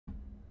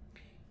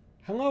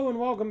Hello and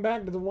welcome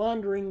back to the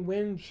Wandering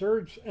Wind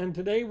Church, and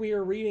today we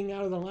are reading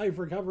out of the Life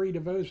Recovery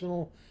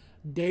Devotional,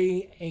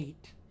 Day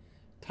 8,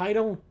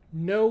 titled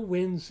No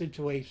Win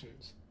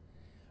Situations.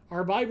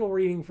 Our Bible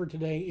reading for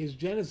today is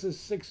Genesis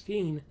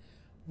 16,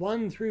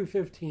 1 through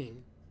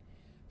 15.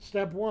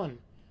 Step 1.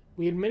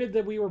 We admitted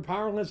that we were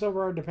powerless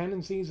over our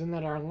dependencies and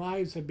that our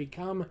lives had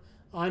become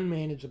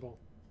unmanageable.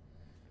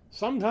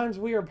 Sometimes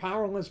we are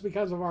powerless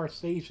because of our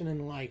station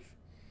in life.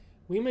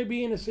 We may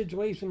be in a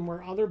situation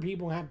where other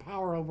people have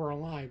power over our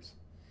lives.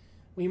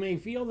 We may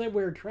feel that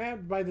we're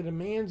trapped by the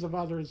demands of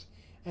others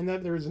and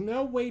that there's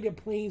no way to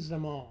please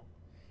them all.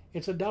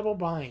 It's a double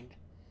bind.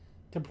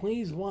 To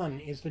please one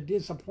is to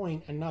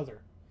disappoint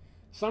another.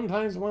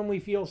 Sometimes when we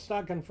feel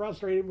stuck and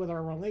frustrated with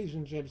our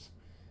relationships,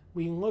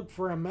 we look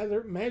for a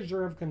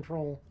measure of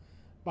control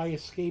by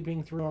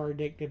escaping through our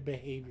addictive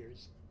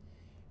behaviors.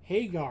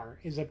 Hagar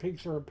is a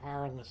picture of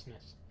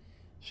powerlessness.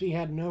 She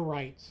had no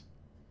rights.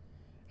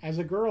 As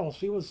a girl,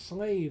 she was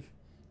slave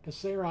to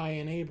Sarai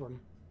and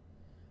Abram.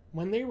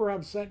 When they were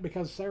upset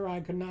because Sarai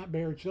could not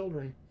bear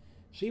children,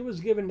 she was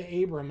given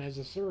to Abram as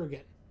a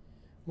surrogate.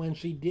 When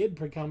she did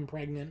become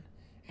pregnant,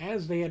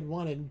 as they had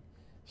wanted,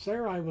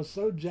 Sarai was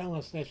so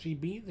jealous that she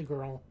beat the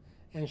girl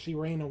and she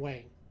ran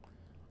away.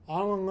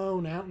 All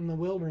alone out in the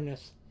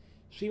wilderness,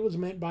 she was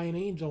met by an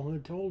angel who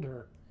told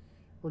her,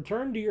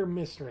 "Return to your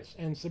mistress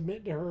and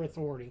submit to her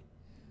authority.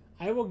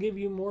 I will give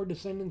you more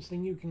descendants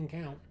than you can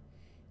count.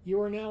 You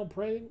are now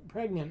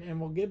pregnant and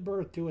will give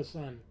birth to a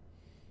son.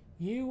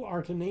 You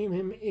are to name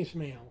him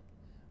Ishmael,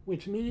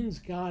 which means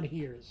God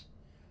hears.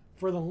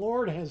 For the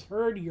Lord has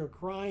heard your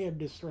cry of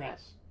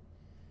distress."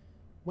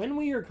 When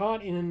we are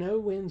caught in a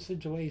no-win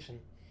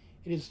situation,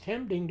 it is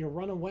tempting to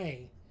run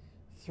away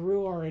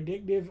through our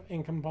addictive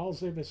and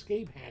compulsive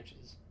escape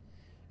hatches.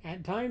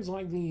 At times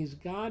like these,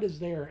 God is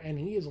there and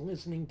He is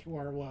listening to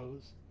our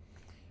woes.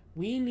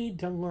 We need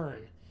to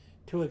learn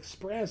to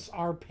express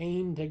our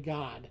pain to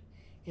God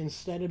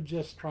instead of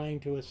just trying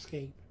to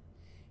escape.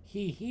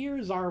 He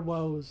hears our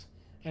woes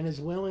and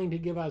is willing to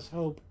give us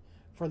hope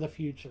for the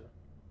future.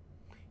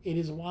 It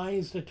is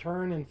wise to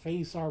turn and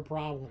face our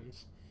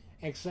problems,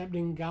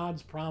 accepting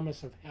God's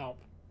promise of help.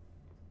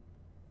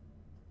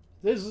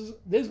 This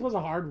was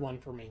a hard one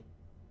for me.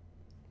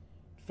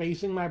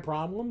 Facing my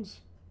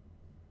problems,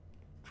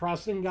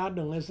 trusting God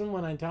to listen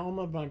when I tell Him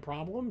of my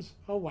problems.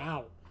 Oh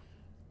wow,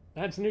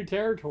 that's new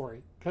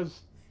territory,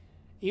 because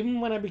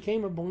even when I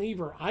became a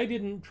believer, I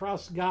didn't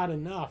trust God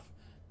enough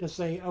to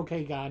say,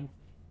 "Okay, God,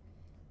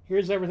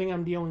 here's everything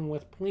I'm dealing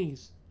with.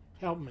 Please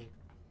help me."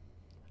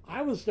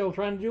 I was still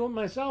trying to do it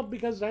myself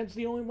because that's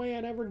the only way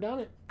I'd ever done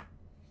it.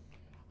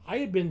 I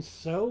had been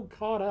so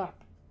caught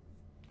up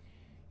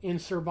in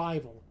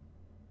survival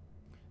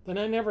that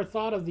I never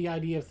thought of the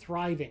idea of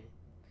thriving,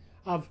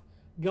 of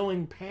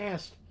going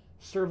past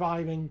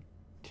surviving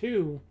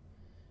to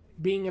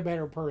being a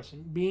better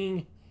person,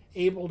 being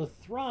able to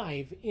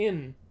thrive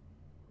in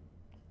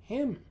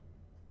Him.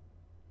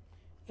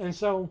 And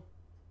so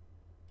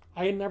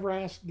I had never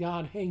asked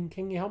God, "Hey,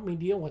 can you help me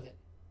deal with it?"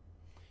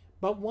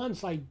 But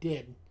once I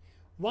did,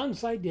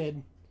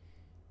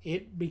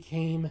 it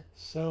became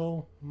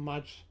so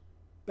much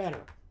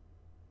better.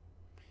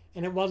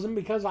 And it wasn't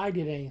because I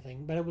did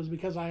anything, but it was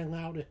because I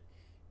allowed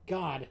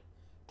God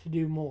to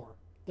do more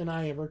than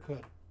I ever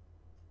could.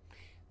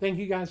 Thank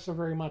you guys so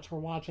very much for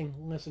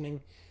watching,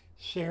 listening,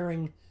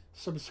 sharing,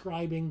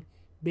 subscribing,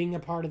 being a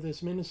part of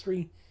this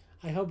ministry.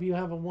 I hope you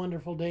have a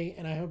wonderful day,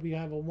 and I hope you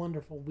have a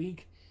wonderful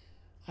week.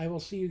 I will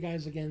see you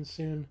guys again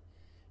soon.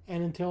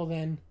 And until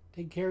then,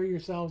 take care of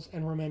yourselves,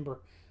 and remember,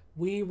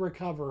 we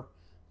recover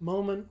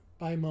moment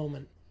by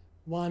moment,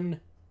 one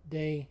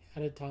day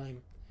at a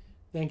time.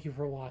 Thank you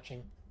for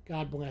watching.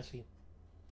 God bless you.